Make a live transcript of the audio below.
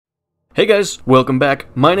Hey guys, welcome back.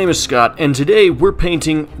 My name is Scott, and today we're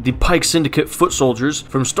painting the Pyke Syndicate foot soldiers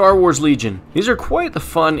from Star Wars Legion. These are quite the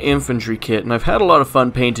fun infantry kit, and I've had a lot of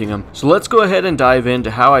fun painting them. So let's go ahead and dive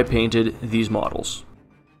into how I painted these models.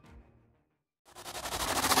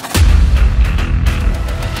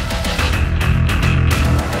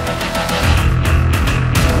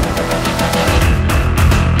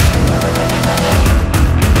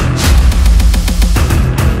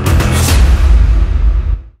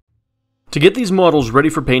 To get these models ready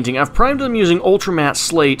for painting, I've primed them using Ultramatte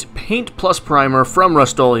Slate Paint Plus Primer from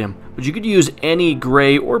Rust-Oleum, but you could use any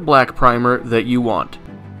gray or black primer that you want.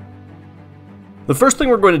 The first thing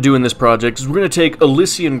we're going to do in this project is we're going to take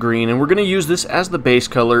Elysian Green and we're going to use this as the base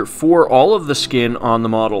color for all of the skin on the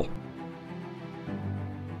model.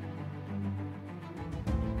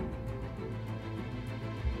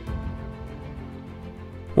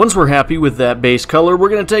 Once we're happy with that base color, we're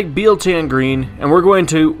going to take Biel-Tan Green and we're going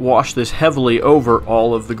to wash this heavily over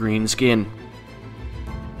all of the green skin.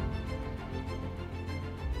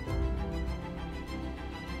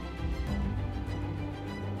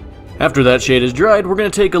 After that shade is dried, we're going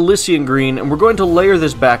to take Elysian Green and we're going to layer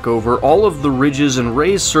this back over all of the ridges and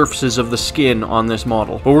raised surfaces of the skin on this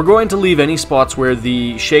model. But we're going to leave any spots where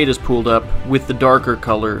the shade is pooled up with the darker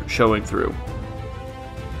color showing through.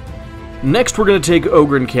 Next, we're going to take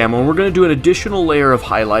Ogryn Camo and we're going to do an additional layer of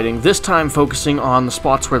highlighting, this time focusing on the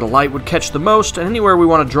spots where the light would catch the most and anywhere we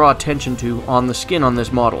want to draw attention to on the skin on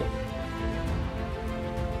this model.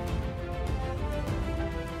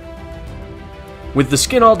 With the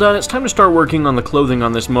skin all done, it's time to start working on the clothing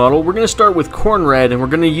on this model. We're going to start with Khorne Red and we're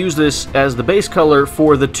going to use this as the base color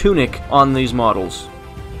for the tunic on these models.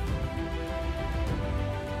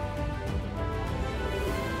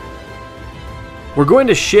 We're going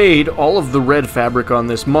to shade all of the red fabric on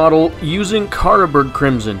this model using Carroburg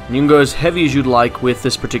Crimson. You can go as heavy as you'd like with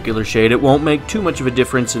this particular shade. It won't make too much of a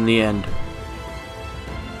difference in the end.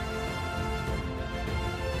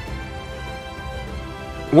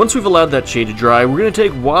 Once we've allowed that shade to dry, we're going to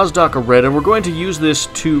take Wazdakka Red and we're going to use this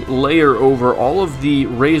to layer over all of the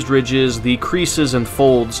raised ridges, the creases and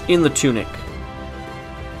folds in the tunic.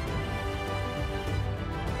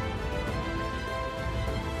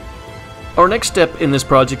 Our next step in this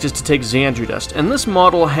project is to take Zandri Dust, and this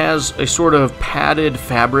model has a sort of padded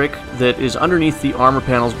fabric that is underneath the armor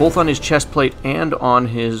panels, both on his chest plate and on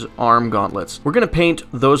his arm gauntlets. We're going to paint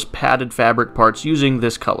those padded fabric parts using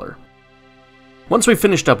this color. Once we've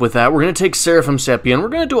finished up with that, we're going to take Seraphim Sepia, and we're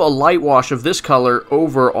going to do a light wash of this color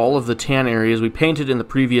over all of the tan areas we painted in the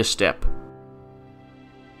previous step.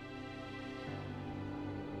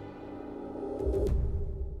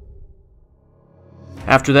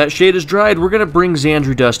 After that shade is dried, we're going to bring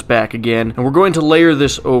Zandri Dust back again, and we're going to layer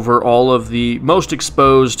this over all of the most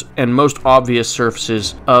exposed and most obvious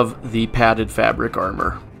surfaces of the padded fabric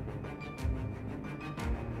armor.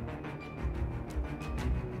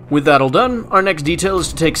 With that all done, our next detail is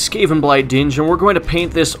to take Skavenblight dinge, and we're going to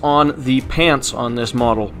paint this on the pants on this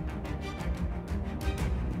model.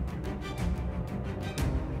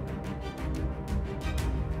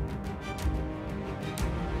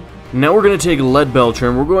 Now we're going to take Leadbelcher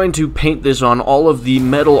and we're going to paint this on all of the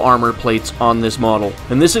metal armor plates on this model.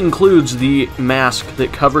 And this includes the mask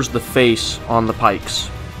that covers the face on the pikes.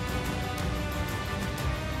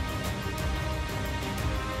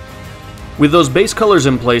 With those base colors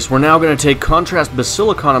in place, we're now going to take contrast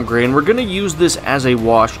Basilicanum gray and we're going to use this as a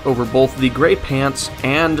wash over both the gray pants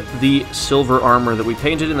and the silver armor that we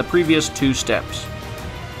painted in the previous two steps.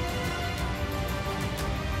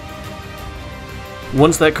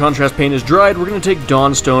 Once that contrast paint is dried, we're going to take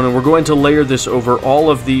Dawnstone and we're going to layer this over all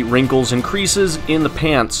of the wrinkles and creases in the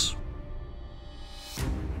pants.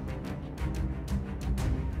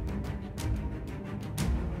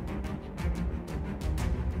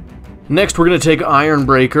 Next, we're going to take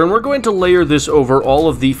Ironbreaker and we're going to layer this over all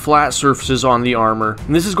of the flat surfaces on the armor.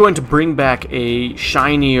 And this is going to bring back a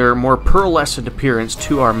shinier, more pearlescent appearance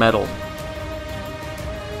to our metal.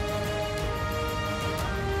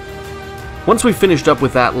 Once we've finished up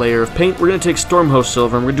with that layer of paint, we're going to take Stormhost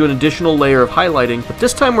Silver and we're going to do an additional layer of highlighting, but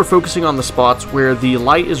this time we're focusing on the spots where the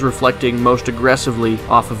light is reflecting most aggressively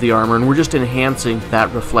off of the armor, and we're just enhancing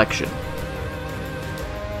that reflection.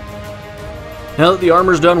 Now that the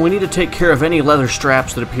armor's done, we need to take care of any leather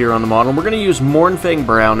straps that appear on the model, and we're going to use Mournfang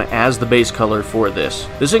Brown as the base color for this.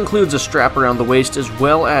 This includes a strap around the waist as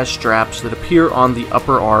well as straps that appear on the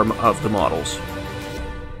upper arm of the models.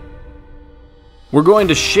 We're going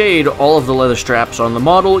to shade all of the leather straps on the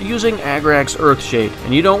model using Agrax Earthshade,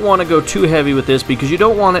 and you don't want to go too heavy with this because you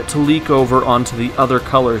don't want it to leak over onto the other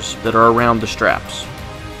colors that are around the straps.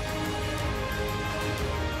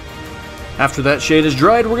 After that shade is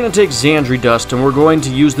dried, we're going to take Zandri Dust, and we're going to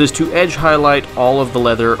use this to edge highlight all of the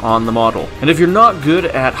leather on the model. And if you're not good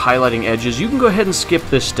at highlighting edges, you can go ahead and skip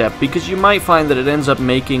this step, because you might find that it ends up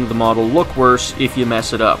making the model look worse if you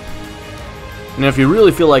mess it up. Now if you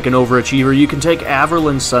really feel like an overachiever, you can take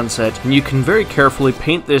Averland Sunset, and you can very carefully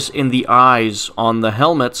paint this in the eyes on the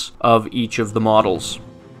helmets of each of the models.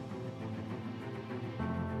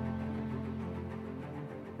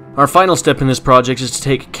 Our final step in this project is to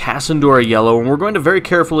take Casandora Yellow, and we're going to very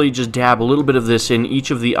carefully just dab a little bit of this in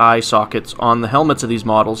each of the eye sockets on the helmets of these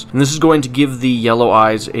models, and this is going to give the yellow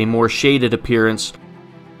eyes a more shaded appearance.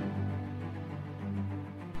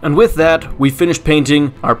 And with that, we finished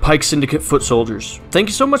painting our Pyke Syndicate foot soldiers. Thank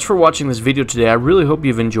you so much for watching this video today. I really hope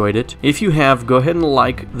you've enjoyed it. If you have, go ahead and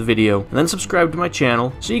like the video, and then subscribe to my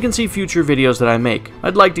channel so you can see future videos that I make.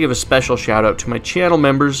 I'd like to give a special shout out to my channel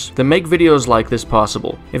members that make videos like this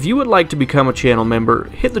possible. If you would like to become a channel member,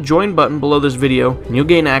 hit the join button below this video, and you'll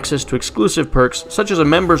gain access to exclusive perks such as a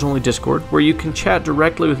members only Discord where you can chat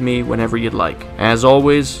directly with me whenever you'd like. As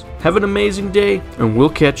always, have an amazing day, and we'll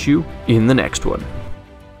catch you in the next one.